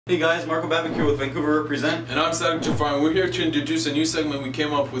Hey guys, Marco Babbitt here with Vancouver Represent. And I'm Sadik, Jaffar, and we're here to introduce a new segment we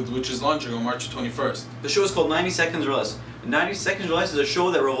came up with, which is launching on March 21st. The show is called 90 Seconds or Less. 90 Seconds or Less is a show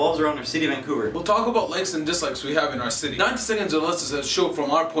that revolves around our city of Vancouver. We'll talk about likes and dislikes we have in our city. 90 Seconds or Less is a show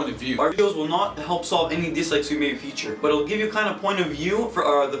from our point of view. Our videos will not help solve any dislikes we may feature, but it'll give you kind of point of view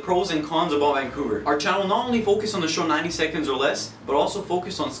for the pros and cons about Vancouver. Our channel will not only focus on the show 90 Seconds or Less, but also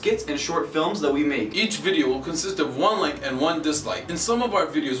focus on skits and short films that we make. Each video will consist of one like and one dislike. In some of our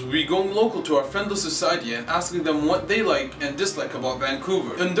videos, we'll be going local to our friendless society and asking them what they like and dislike about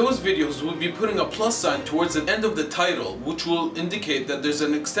Vancouver. In those videos, we'll be putting a plus sign towards the end of the title, which will indicate that there's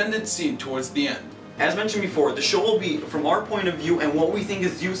an extended scene towards the end. As mentioned before, the show will be from our point of view and what we think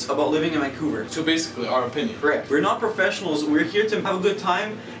is use about living in Vancouver. So basically, our opinion. Correct. We're not professionals, we're here to have a good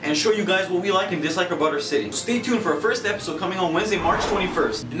time and show you guys what we like and dislike about our city. So stay tuned for our first episode coming on Wednesday, March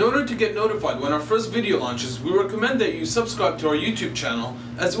 21st. In order to get notified when our first video launches, we recommend that you subscribe to our YouTube channel,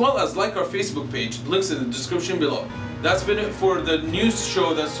 as well as like our Facebook page, links in the description below. That's been it for the news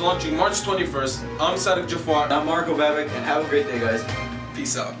show that's launching March 21st. I'm Sadik Jaffar. I'm Marco Babbitt, and have a great day guys.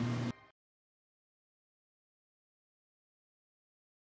 Peace out.